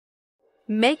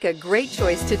Make a great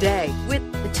choice today with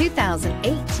the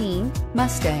 2018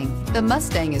 Mustang. The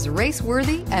Mustang is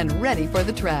race-worthy and ready for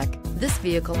the track. This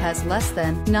vehicle has less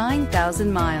than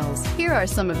 9,000 miles. Here are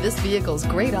some of this vehicle's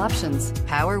great options: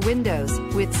 power windows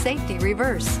with safety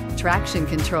reverse, traction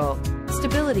control,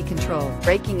 stability control,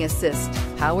 braking assist,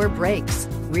 power brakes,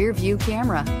 rear view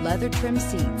camera, leather trim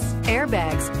seats,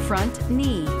 airbags, front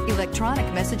knee, electronic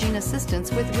messaging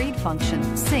assistance with read function,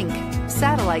 sync,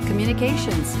 satellite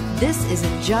communications. This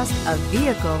isn't just a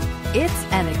vehicle, it's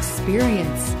an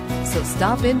experience. So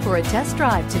stop in for a test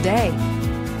drive today.